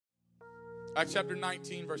Acts chapter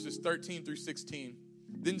 19, verses 13 through 16.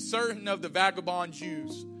 Then certain of the vagabond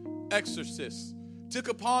Jews, exorcists, took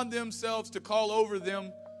upon themselves to call over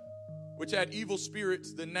them which had evil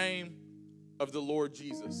spirits the name of the Lord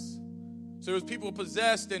Jesus. So there was people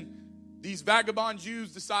possessed, and these vagabond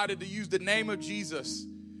Jews decided to use the name of Jesus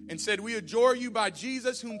and said, "We adjure you by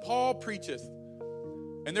Jesus whom Paul preacheth."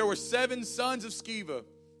 And there were 7 sons of Sceva,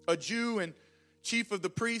 a Jew and chief of the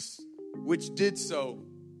priests, which did so.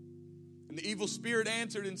 And the evil spirit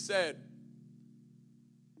answered and said,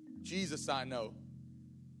 "Jesus I know,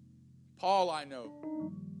 Paul I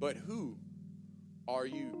know, but who are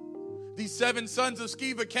you?" These 7 sons of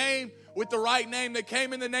Sceva came with the right name. They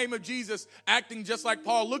came in the name of Jesus, acting just like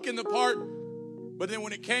Paul, looking the part. But then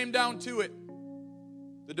when it came down to it,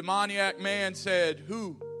 the demoniac man said,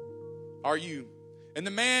 "Who are you?" And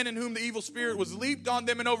the man in whom the evil spirit was leaped on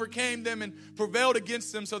them and overcame them and prevailed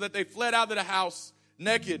against them, so that they fled out of the house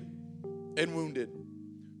naked and wounded.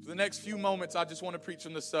 For the next few moments, I just want to preach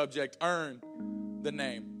on the subject, earn the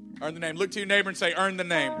name. Earn the name. Look to your neighbor and say, earn the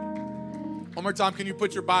name. One more time, can you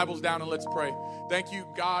put your Bibles down and let's pray. Thank you,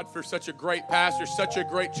 God, for such a great pastor, such a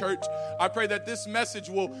great church. I pray that this message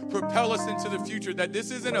will propel us into the future, that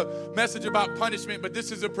this isn't a message about punishment, but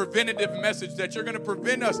this is a preventative message, that you're going to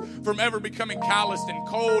prevent us from ever becoming calloused and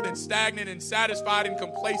cold and stagnant and satisfied and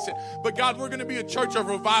complacent. But God, we're going to be a church of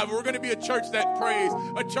revival. We're going to be a church that prays,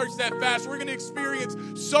 a church that fasts. We're going to experience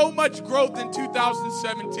so much growth in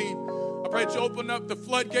 2017. I pray that you open up the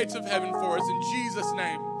floodgates of heaven for us. In Jesus'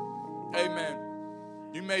 name, amen.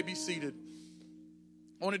 You may be seated.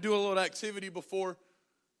 I want to do a little activity before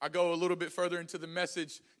I go a little bit further into the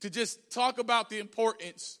message to just talk about the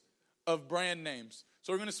importance of brand names.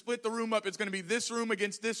 So we're going to split the room up. It's going to be this room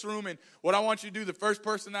against this room. And what I want you to do, the first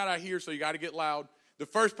person that I hear, so you got to get loud. The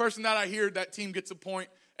first person that I hear, that team gets a point,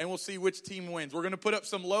 and we'll see which team wins. We're going to put up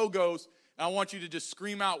some logos, and I want you to just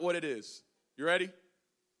scream out what it is. You ready?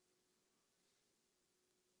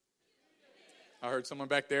 I heard someone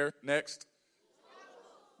back there. Next.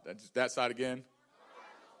 That's that side again.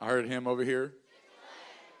 I heard him over here.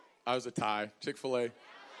 I was a tie. Chick-fil-A.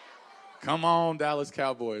 Come on, Dallas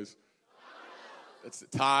Cowboys. That's a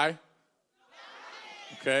tie.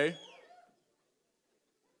 Okay.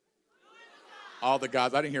 All the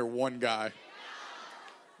guys. I didn't hear one guy.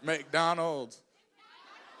 McDonald's.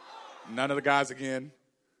 None of the guys again.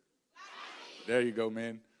 There you go,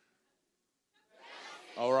 man.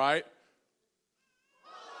 All right.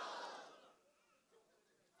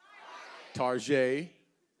 Target.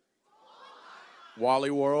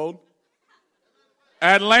 Wally World.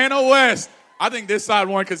 Atlanta West. I think this side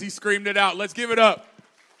won because he screamed it out. Let's give it up.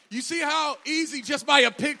 You see how easy, just by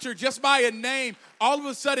a picture, just by a name, all of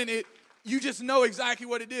a sudden you just know exactly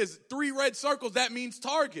what it is. 3 red circles, that means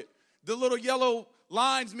Target. The little yellow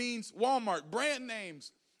lines means Walmart. Brand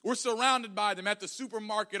names, we're surrounded by them at the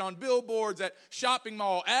supermarket, on billboards, at shopping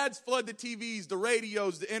mall. Ads flood the TVs, the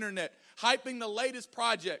radios, the internet, hyping the latest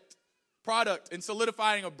product and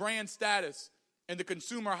solidifying a brand status in the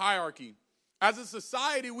consumer hierarchy. As a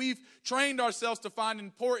society, we've trained ourselves to find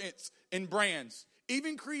importance in brands,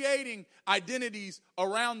 even creating identities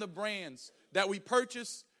around the brands that we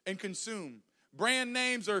purchase and consume. Brand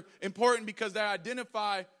names are important because they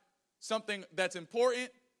identify something that's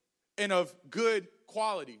important and of good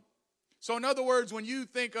quality. So in other words, when you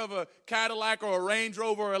think of a Cadillac or a Range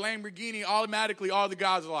Rover or a Lamborghini, automatically all the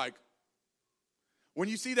guys are like, when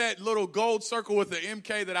you see that little gold circle with the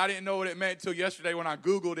MK that I didn't know what it meant until yesterday when I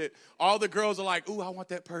Googled it, all the girls are like, ooh, I want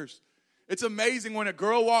that purse. It's amazing when a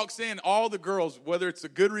girl walks in, all the girls, whether it's a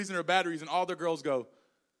good reason or a bad reason, all the girls go.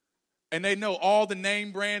 And they know all the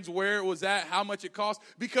name brands, where it was at, how much it cost,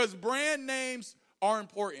 because brand names are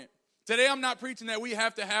important. Today I'm not preaching that we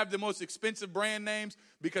have to have the most expensive brand names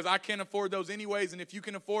because I can't afford those anyways, and if you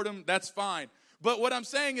can afford them, that's fine. But what I'm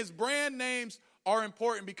saying is brand names are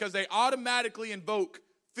important because they automatically invoke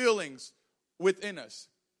feelings within us.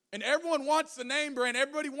 And everyone wants the name brand.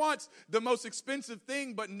 Everybody wants the most expensive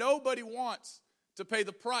thing, but nobody wants to pay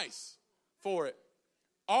the price for it.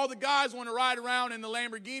 All the guys want to ride around in the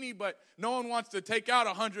Lamborghini, but no one wants to take out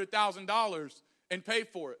 $100,000 and pay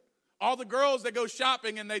for it. All the girls that go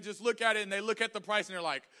shopping and they just look at it and they look at the price and they're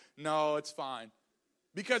like, no, it's fine.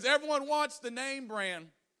 Because everyone wants the name brand,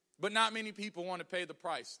 but not many people want to pay the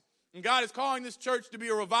price. And God is calling this church to be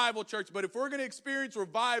a revival church. But if we're going to experience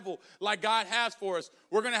revival like God has for us,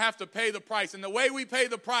 we're going to have to pay the price. And the way we pay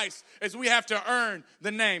the price is we have to earn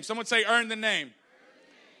the name. Someone say, earn the name.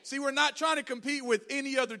 See, we're not trying to compete with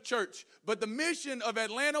any other church. But the mission of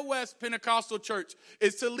Atlanta West Pentecostal Church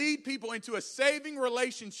is to lead people into a saving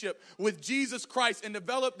relationship with Jesus Christ and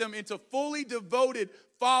develop them into fully devoted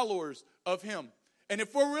followers of him. And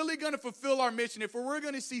if we're really going to fulfill our mission, if we're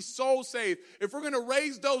going to see souls saved, if we're going to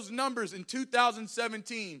raise those numbers in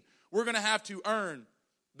 2017, we're going to have to earn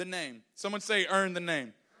the name. Someone say, earn the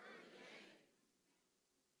name.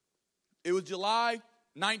 It was July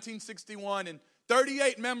 1961, and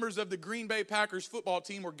 38 members of the Green Bay Packers football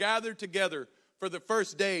team were gathered together for the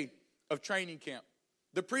first day of training camp.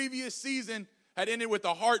 The previous season had ended with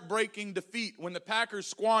a heartbreaking defeat when the Packers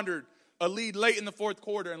squandered a lead late in the fourth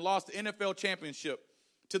quarter and lost the NFL championship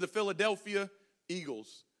to the Philadelphia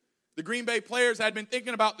Eagles. The Green Bay players had been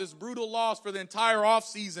thinking about this brutal loss for the entire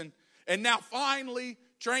offseason, and now finally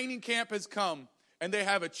training camp has come, and they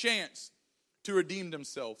have a chance to redeem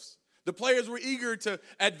themselves. The players were eager to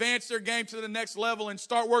advance their game to the next level and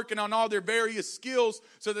start working on all their various skills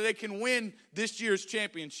so that they can win this year's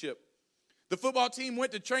championship. The football team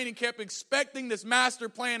went to training camp expecting this master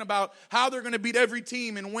plan about how they're going to beat every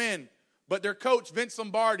team and win. But their coach, Vince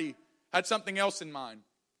Lombardi, had something else in mind.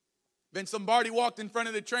 Vince Lombardi walked in front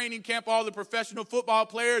of the training camp, all the professional football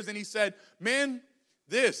players, and he said, "Men,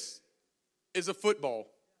 this is a football."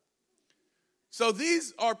 So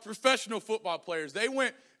these are professional football players. They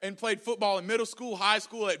went and played football in middle school, high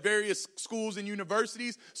school, at various schools and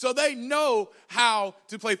universities. So they know how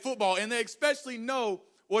to play football, and they especially know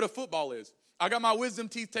what a football is. I got my wisdom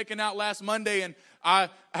teeth taken out last Monday, and I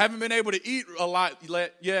haven't been able to eat a lot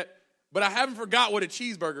yet. But I haven't forgot what a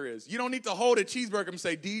cheeseburger is. You don't need to hold a cheeseburger and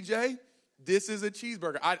say, "DJ, this is a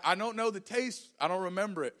cheeseburger." I don't know the taste. I don't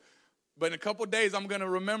remember it. But in a couple of days, I'm going to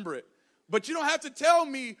remember it. But you don't have to tell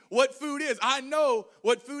me what food is. I know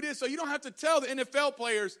what food is. So you don't have to tell the NFL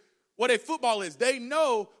players what a football is. They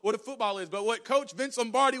know what a football is. But what Coach Vince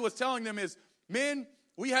Lombardi was telling them is, "Men,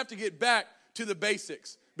 we have to get back to the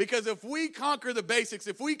basics. Because if we conquer the basics,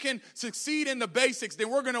 if we can succeed in the basics, then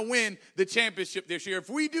we're going to win the championship this year. If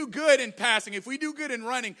we do good in passing, if we do good in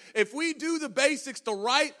running, if we do the basics the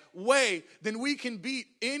right way, then we can beat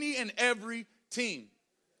any and every team."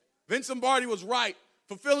 Vince Lombardi was right.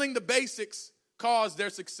 Fulfilling the basics caused their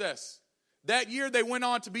success. That year, they went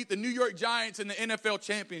on to beat the New York Giants in the NFL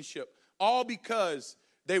championship, all because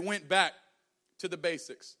they went back to the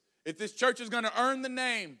basics. If this church is going to earn the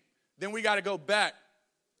name, then we got to go back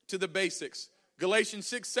to the basics. Galatians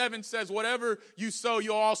 6:7 says, "Whatever you sow,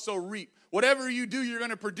 you'll also reap." Whatever you do, you're going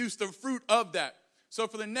to produce the fruit of that. So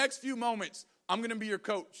for the next few moments, I'm going to be your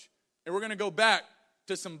coach, and we're going to go back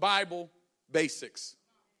to some Bible basics.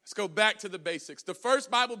 Let's go back to the basics. The first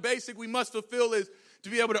Bible basic we must fulfill is to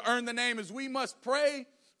be able to earn the name is we must pray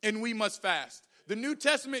and we must fast. The New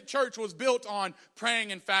Testament church was built on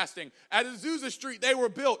praying and fasting. At Azusa Street, they were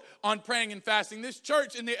built on praying and fasting. This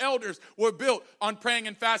church and the elders were built on praying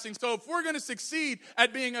and fasting. So if we're going to succeed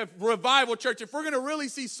at being a revival church, if we're going to really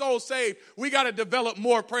see souls saved, we got to develop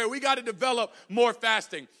more prayer. We got to develop more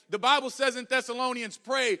fasting. The Bible says in Thessalonians,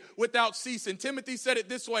 pray without ceasing. Timothy said it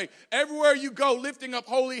this way: everywhere you go, lifting up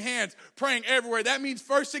holy hands, praying everywhere. That means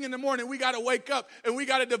first thing in the morning, we got to wake up and we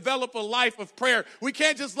got to develop a life of prayer. We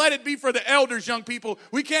can't just let it be for the elders, young people.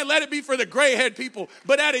 We can't let it be for the gray-haired people.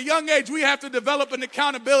 But at a young age, we have to develop an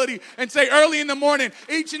accountability and say early in the morning,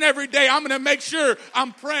 each and every day, I'm going to make sure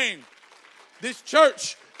I'm praying. This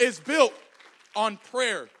church is built on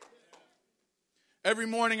prayer. Every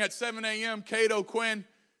morning at 7 a.m., Cato Quinn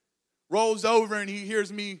rolls over and he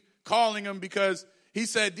hears me calling him because he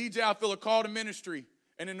said, "DJ, I feel a call to ministry.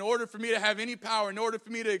 And in order for me to have any power, in order for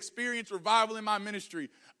me to experience revival in my ministry,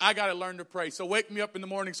 I got to learn to pray." So wake me up in the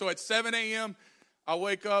morning. So at 7 a.m., I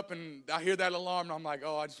wake up and I hear that alarm and I'm like,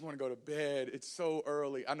 "Oh, I just want to go to bed. It's so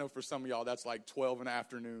early." I know for some of y'all that's like 12 in the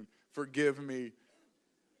afternoon. Forgive me.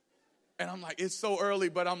 And I'm like, it's so early,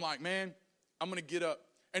 but I'm like, man, I'm going to get up.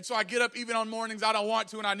 And so I get up even on mornings I don't want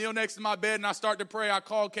to, and I kneel next to my bed and I start to pray. I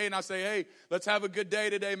call Kay and I say, "Hey, let's have a good day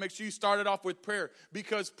today. Make sure you start it off with prayer,"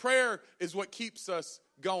 because prayer is what keeps us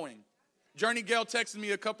going. Journey Gale texted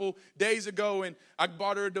me a couple days ago, and I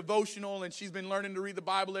bought her a devotional, and she's been learning to read the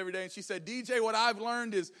Bible every day. And she said, "DJ, what I've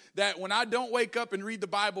learned is that when I don't wake up and read the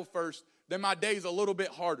Bible first, then my day's a little bit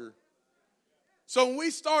harder." So when we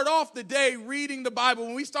start off the day reading the Bible,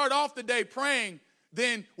 when we start off the day praying,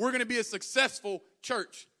 then we're going to be a successful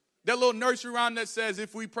church. That little nursery rhyme that says,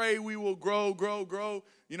 "If we pray, we will grow, grow, grow."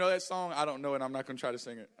 You know that song? I don't know it. I'm not going to try to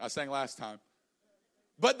sing it. I sang last time.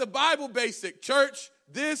 But the Bible basic, church,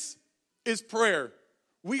 this is prayer.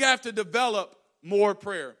 We have to develop more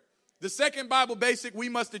prayer. The second Bible basic we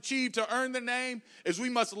must achieve to earn the name is we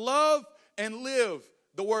must love and live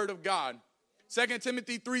the Word of God. 2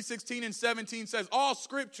 Timothy 3:16 and 17 says, all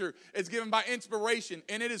scripture is given by inspiration,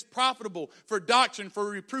 and it is profitable for doctrine, for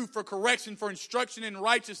reproof, for correction, for instruction in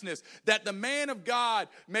righteousness, that the man of God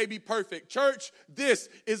may be perfect. Church, this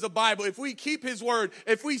is the Bible. If we keep his word,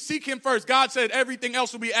 if we seek him first, God said everything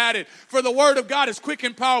else will be added. For the word of God is quick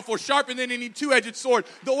and powerful, sharper than any two-edged sword.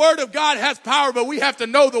 The word of God has power, but we have to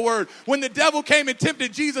know the word. When the devil came and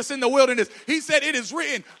tempted Jesus in the wilderness, he said, it is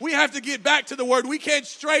written. We have to get back to the word. We can't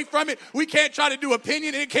stray from it. We can't try to do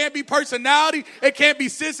opinion. It can't be personality. It can't be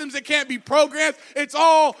systems. It can't be programs. It's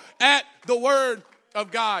all at the word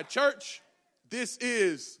of God. Church, this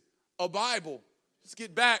is a Bible. Let's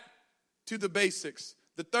get back to the basics.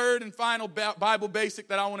 The third and final Bible basic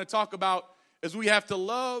that I want to talk about is we have to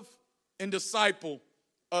love and disciple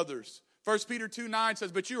others. 1 Peter 2:9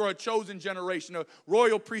 says, but you are a chosen generation, a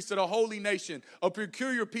royal priesthood, a holy nation, a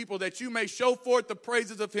peculiar people, that you may show forth the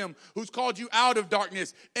praises of him who's called you out of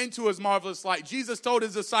darkness into his marvelous light. Jesus told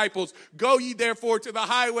his disciples, go ye therefore to the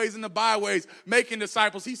highways and the byways, making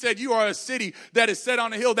disciples. He said, you are a city that is set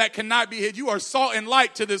on a hill that cannot be hid. You are salt and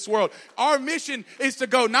light to this world. Our mission is to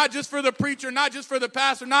go, not just for the preacher, not just for the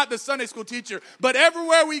pastor, not the Sunday school teacher, but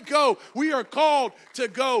everywhere we go, we are called to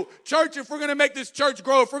go. Church, if we're going to make this church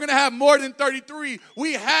grow, if we're going to have more than 33,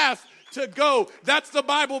 we have to go. That's the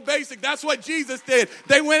Bible basic. That's what Jesus did.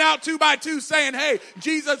 They went out 2 by 2 saying, hey,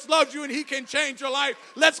 Jesus loves you and he can change your life.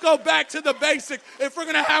 Let's go back to the basics. If we're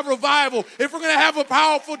going to have revival, if we're going to have a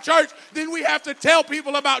powerful church, then we have to tell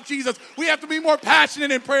people about Jesus. We have to be more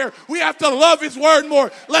passionate in prayer. We have to love his word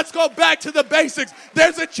more. Let's go back to the basics.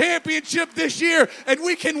 There's a championship this year and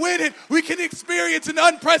we can win it. We can experience an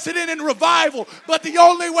unprecedented revival. But the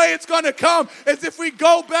only way it's going to come is if we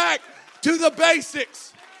go back to the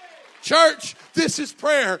basics. Church, this is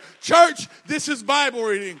prayer. Church, this is Bible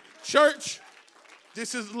reading. Church,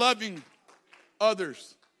 this is loving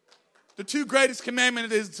others. The 2 greatest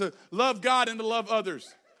commandments is to love God and to love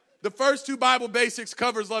others. The first 2 Bible basics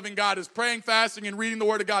covers loving God, is praying, fasting, and reading the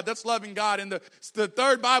Word of God. That's loving God. And the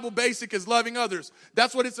third Bible basic is loving others.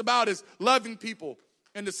 That's what it's about, is loving people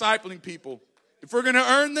and discipling people. If we're going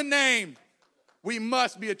to earn the name, we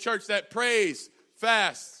must be a church that prays,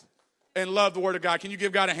 fasts, and love the Word of God. Can you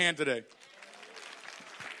give God a hand today?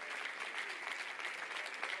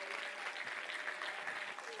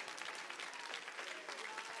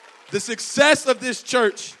 The success of this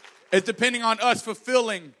church is depending on us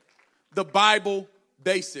fulfilling the Bible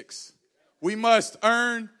basics. We must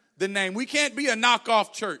earn the name. We can't be a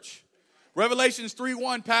knockoff church. Revelations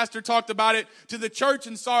 3:1, Pastor talked about it to the church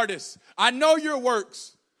in Sardis. I know your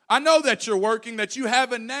works. I know that you're working, that you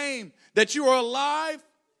have a name, that you are alive,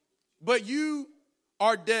 but you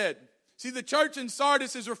are dead. See, the church in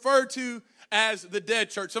Sardis is referred to as the dead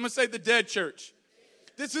church. So I'm going to say the dead church.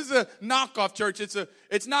 This is a knockoff church.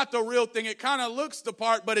 It's not the real thing. It kind of looks the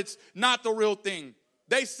part, but it's not the real thing.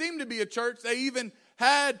 They seem to be a church. They even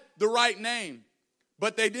had the right name,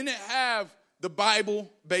 but they didn't have the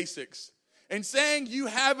Bible basics. And saying you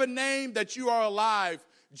have a name, that you are alive,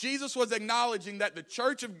 Jesus was acknowledging that the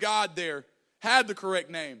church of God there had the correct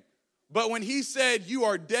name. But when he said you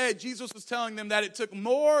are dead, Jesus was telling them that it took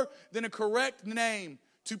more than a correct name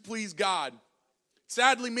to please God.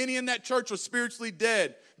 Sadly, many in that church were spiritually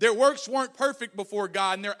dead. Their works weren't perfect before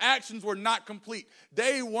God, and their actions were not complete.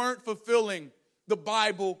 They weren't fulfilling the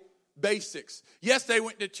Bible basics. Yes, they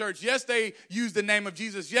went to church. Yes, they used the name of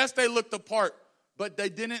Jesus. Yes, they looked the part, but they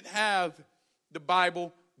didn't have the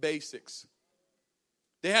Bible basics.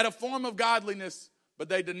 They had a form of godliness, but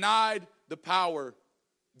they denied the power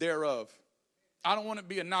thereof. I don't want to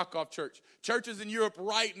be a knockoff church. Churches in Europe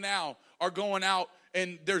right now are going out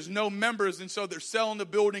and there's no members, and so they're selling the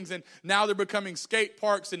buildings, and now they're becoming skate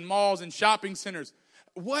parks and malls and shopping centers.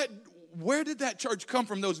 Where did that church come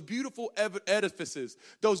from? Those beautiful edifices,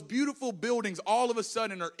 those beautiful buildings all of a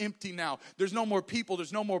sudden are empty now. There's no more people,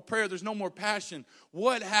 there's no more prayer, there's no more passion.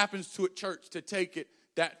 What happens to a church to take it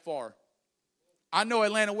that far? I know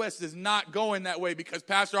Atlanta West is not going that way, because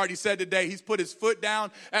Pastor already said today he's put his foot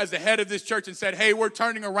down as the head of this church and said, hey, we're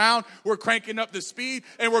turning around, we're cranking up the speed,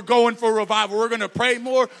 and we're going for revival. We're going to pray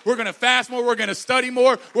more, we're going to fast more, we're going to study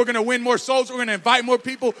more, we're going to win more souls, we're going to invite more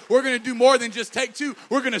people, we're going to do more than just take 2.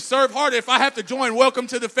 We're going to serve harder. If I have to join Welcome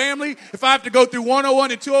to the Family, if I have to go through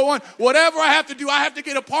 101 and 201, whatever I have to do, I have to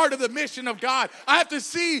get a part of the mission of God. I have to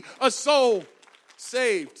see a soul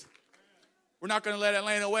saved. We're not going to let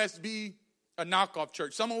Atlanta West be a knockoff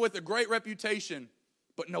church, someone with a great reputation,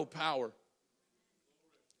 but no power.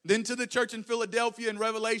 Then to the church in Philadelphia in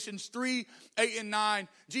Revelations 3:8-9,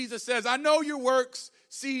 Jesus says, I know your works.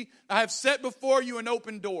 See, I have set before you an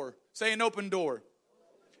open door. Say an open door.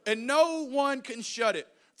 And no one can shut it.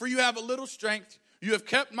 For you have a little strength. You have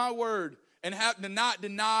kept my word and have not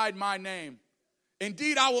denied my name.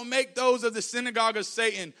 Indeed, I will make those of the synagogue of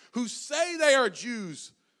Satan who say they are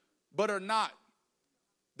Jews, but are not.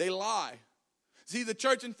 They lie. See, the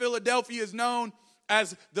church in Philadelphia is known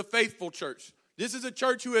as the faithful church. This is a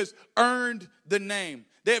church who has earned the name.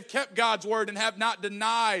 They have kept God's word and have not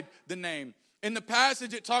denied the name. In the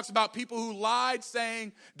passage, it talks about people who lied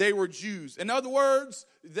saying they were Jews. In other words,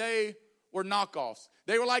 they were knockoffs.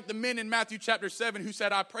 They were like the men in Matthew chapter 7 who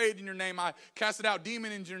said, I prayed in your name, I casted out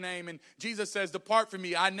demons in your name. And Jesus says, depart from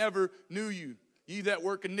me, I never knew you, ye that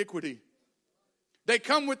work iniquity. They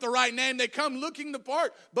come with the right name, they come looking the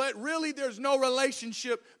part, but really there's no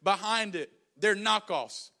relationship behind it. They're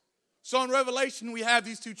knockoffs. So in Revelation, we have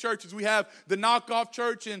these two churches. We have the knockoff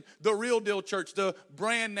church and the real deal church, the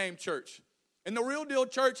brand name church. And the real deal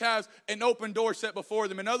church has an open door set before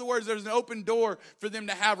them. In other words, there's an open door for them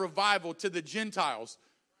to have revival to the Gentiles.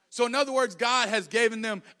 So in other words, God has given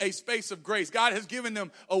them a space of grace. God has given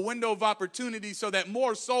them a window of opportunity so that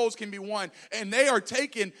more souls can be won. And they are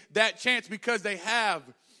taking that chance because they have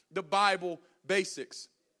the Bible basics.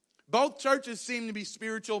 Both churches seem to be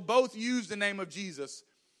spiritual. Both use the name of Jesus.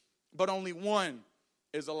 But only one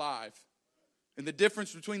is alive. And the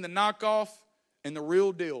difference between the knockoff and the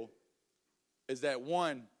real deal is that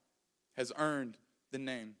one has earned the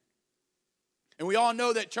name. And we all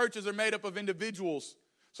know that churches are made up of individuals.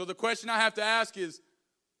 So the question I have to ask is,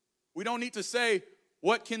 we don't need to say,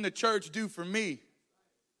 what can the church do for me?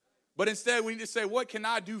 But instead we need to say, what can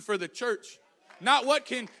I do for the church? Not what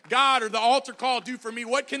can God or the altar call do for me?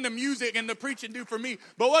 What can the music and the preaching do for me?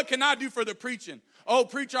 But what can I do for the preaching? Oh,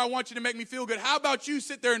 preacher, I want you to make me feel good. How about you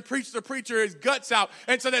sit there and preach the preacher his guts out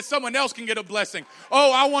and so that someone else can get a blessing?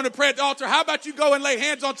 Oh, I want to pray at the altar. How about you go and lay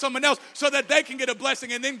hands on someone else so that they can get a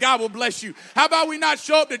blessing and then God will bless you? How about we not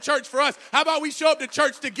show up to church for us? How about we show up to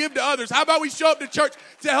church to give to others? How about we show up to church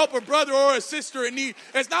to help a brother or a sister in need?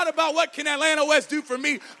 It's not about what can Atlanta West do for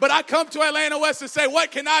me, but I come to Atlanta West to say,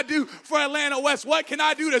 what can I do for Atlanta West? What can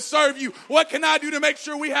I do to serve you? What can I do to make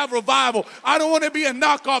sure we have revival? I don't want to be a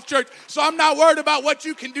knockoff church, so I'm not worried about what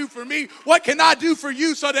you can do for me. What can I do for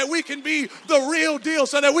you so that we can be the real deal,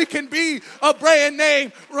 so that we can be a brand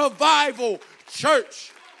name revival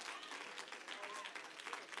church?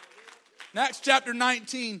 In Acts chapter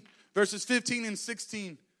 19, verses 15 and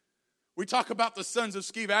 16, we talk about the sons of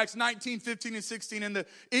Sceva. Acts 19, 15 and 16, and the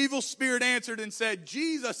evil spirit answered and said,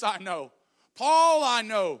 Jesus I know, Paul I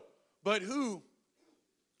know, but who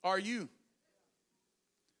are you?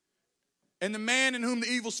 And the man in whom the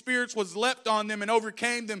evil spirits was leapt on them and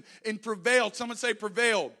overcame them and prevailed. Someone say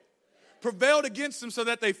prevailed. Prevailed against them so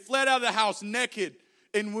that they fled out of the house naked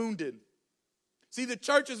and wounded. See, the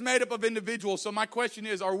church is made up of individuals. So my question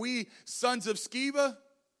is, are we sons of Sceva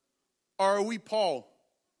or are we Paul?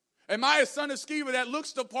 Am I a son of Sceva that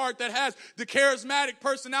looks the part, that has the charismatic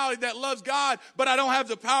personality, that loves God, but I don't have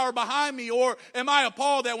the power behind me? Or am I a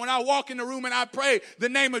Paul that when I walk in the room and I pray the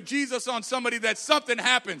name of Jesus on somebody, that something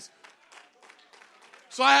happens?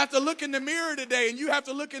 So I have to look in the mirror today, and you have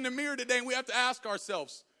to look in the mirror today, and we have to ask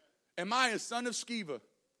ourselves, am I a son of Sceva?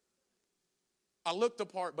 I look the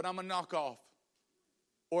part, but I'm a knockoff.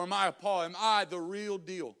 Or am I a Paul? Am I the real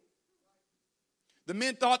deal? The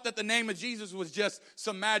men thought that the name of Jesus was just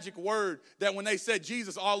some magic word, that when they said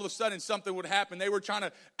Jesus, all of a sudden something would happen. They were trying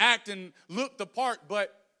to act and look the part,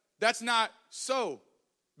 but that's not so,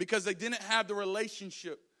 because they didn't have the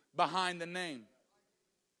relationship behind the name.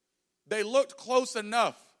 They looked close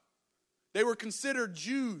enough. They were considered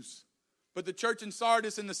Jews. But the church in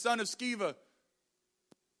Sardis and the son of Sceva,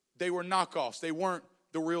 they were knockoffs. They weren't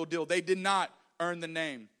the real deal. They did not earn the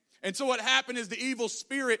name. And so what happened is the evil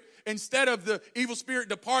spirit, instead of the evil spirit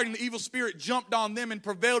departing, the evil spirit jumped on them and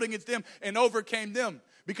prevailed against them and overcame them.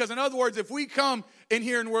 Because in other words, if we come in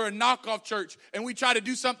here and we're a knockoff church and we try to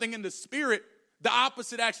do something in the spirit, the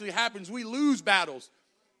opposite actually happens. We lose battles.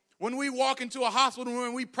 When we walk into a hospital,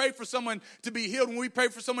 when we pray for someone to be healed, when we pray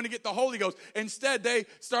for someone to get the Holy Ghost, instead they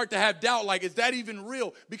start to have doubt, like, is that even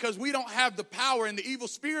real? Because we don't have the power, and the evil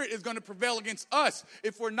spirit is going to prevail against us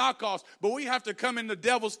if we're knockoffs. But we have to come in the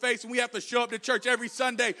devil's face, and we have to show up to church every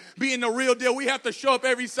Sunday being the real deal. We have to show up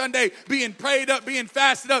every Sunday being prayed up, being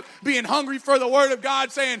fasted up, being hungry for the word of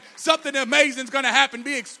God, saying something amazing is going to happen,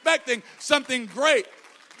 be expecting something great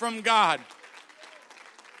from God.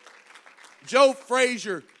 Joe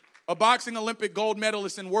Frazier, a boxing Olympic gold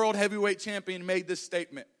medalist and world heavyweight champion, made this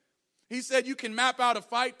statement. He said, you can map out a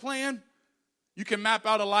fight plan, you can map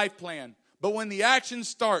out a life plan, but when the action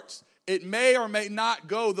starts, it may or may not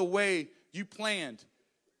go the way you planned.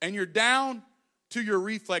 And you're down to your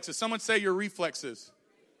reflexes. Someone say your reflexes.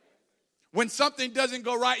 When something doesn't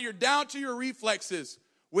go right, you're down to your reflexes,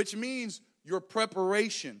 which means your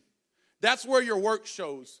preparation. That's where your work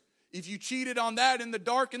shows. If you cheated on that in the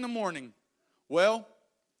dark in the morning, well,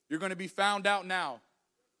 you're going to be found out now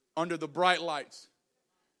under the bright lights.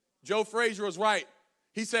 Joe Frazier was right.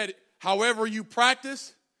 He said, however you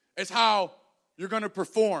practice is how you're going to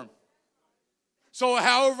perform. So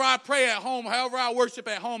however I pray at home, however I worship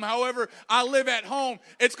at home, however I live at home,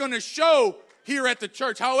 it's going to show here at the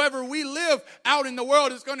church. However we live out in the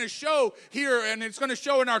world, it's going to show here, and it's going to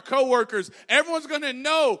show in our coworkers. Everyone's going to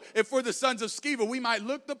know if we're the sons of Sceva. We might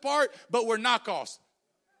look the part, but we're knockoffs.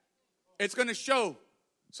 It's going to show.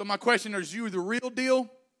 So my question is, you the real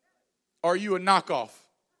deal, or are you a knockoff?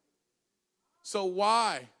 So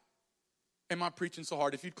why am I preaching so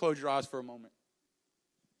hard? If you'd close your eyes for a moment.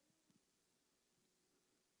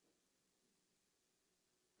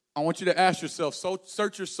 I want you to ask yourself,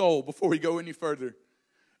 search your soul before we go any further.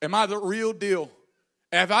 Am I the real deal?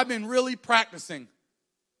 Have I been really practicing?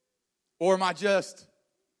 Or am I just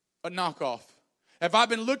a knockoff? Have I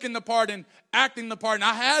been looking the part and acting the part? And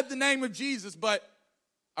I have the name of Jesus, but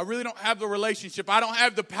I really don't have the relationship. I don't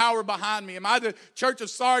have the power behind me. Am I the church of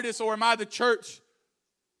Sardis, or am I the church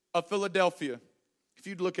of Philadelphia? If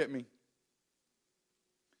you'd look at me.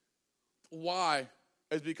 Why?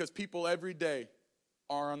 It's because people every day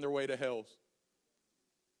are on their way to hell.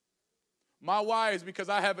 My why is because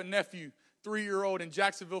I have a nephew, 3-year-old in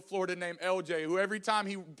Jacksonville, Florida, named LJ, who every time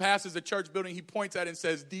he passes a church building, he points at it and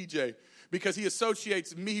says DJ, because he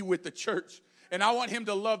associates me with the church. And I want him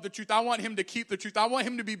to love the truth. I want him to keep the truth. I want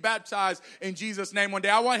him to be baptized in Jesus' name one day.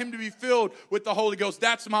 I want him to be filled with the Holy Ghost.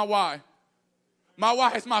 That's my why. My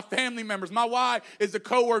why is my family members. My why is the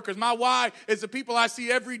coworkers. My why is the people I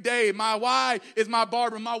see every day. My why is my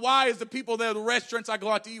barber. My why is the people that are the restaurants I go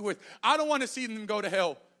out to eat with. I don't want to see them go to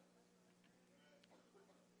hell.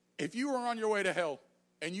 If you were on your way to hell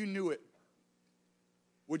and you knew it,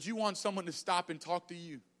 would you want someone to stop and talk to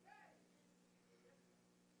you?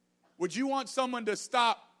 Would you want someone to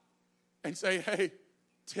stop and say, hey,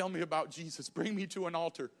 tell me about Jesus. Bring me to an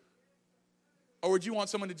altar. Or would you want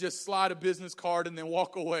someone to just slide a business card and then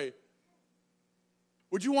walk away?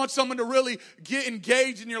 Would you want someone to really get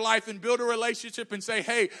engaged in your life and build a relationship and say,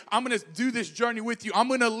 hey, I'm going to do this journey with you. I'm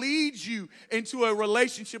going to lead you into a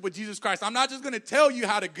relationship with Jesus Christ. I'm not just going to tell you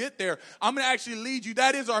how to get there. I'm going to actually lead you.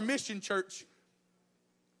 That is our mission, church.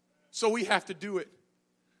 So we have to do it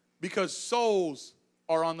because souls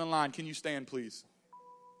are on the line. Can you stand, please?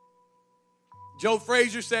 Joe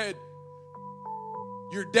Frazier said,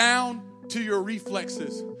 you're down to your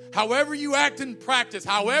reflexes. However you act in practice,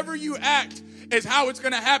 however you act is how it's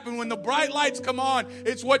going to happen. When the bright lights come on,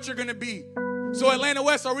 it's what you're going to be. So Atlanta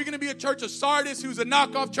West, are we going to be a church of Sardis who's a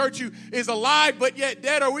knockoff church who is alive but yet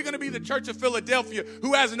dead? Or are we going to be the church of Philadelphia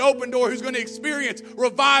who has an open door, who's going to experience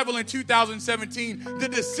revival in 2017? The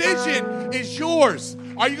decision is yours.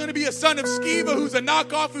 Are you going to be a son of Sceva who's a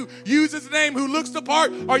knockoff, who uses the name, who looks the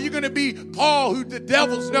part? Or are you going to be Paul, who the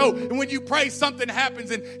devils know, and when you pray something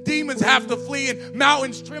happens and demons have to flee and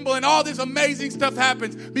mountains tremble and all this amazing stuff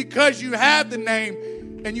happens because you have the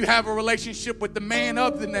name and you have a relationship with the man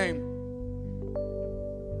of the name?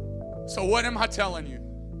 So what am I telling you?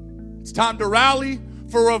 It's time to rally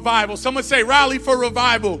for revival. Someone say rally for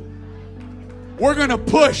revival. We're going to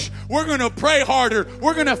push. We're going to pray harder.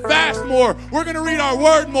 We're going to fast more. We're going to read our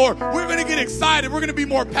word more. We're going to get excited. We're going to be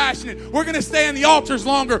more passionate. We're going to stay in the altars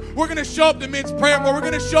longer. We're going to show up to men's prayer more. We're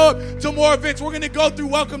going to show up to more events. We're going to go through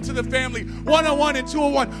Welcome to the Family, 101 and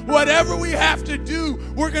 201. Whatever we have to do,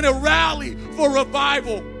 we're going to rally for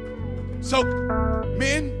revival. So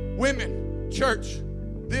men, women, church,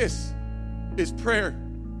 this is prayer.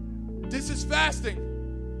 This is fasting.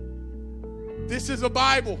 This is a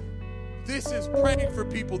Bible. This is praying for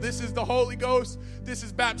people. This is the Holy Ghost. This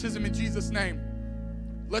is baptism in Jesus' name.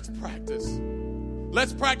 Let's practice.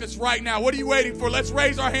 Let's practice right now. What are you waiting for? Let's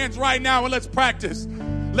raise our hands right now and let's practice.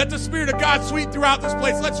 Let the Spirit of God sweep throughout this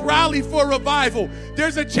place. Let's rally for revival.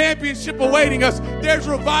 There's a championship awaiting us. There's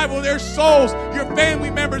revival. There's souls. Your family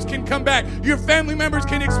members can come back. Your family members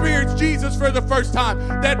can experience Jesus for the first time.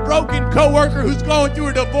 That broken coworker who's going through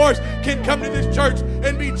a divorce can come to this church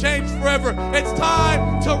and be changed forever. It's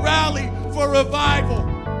time to rally for revival.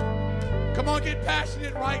 Come on, get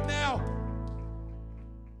passionate right now.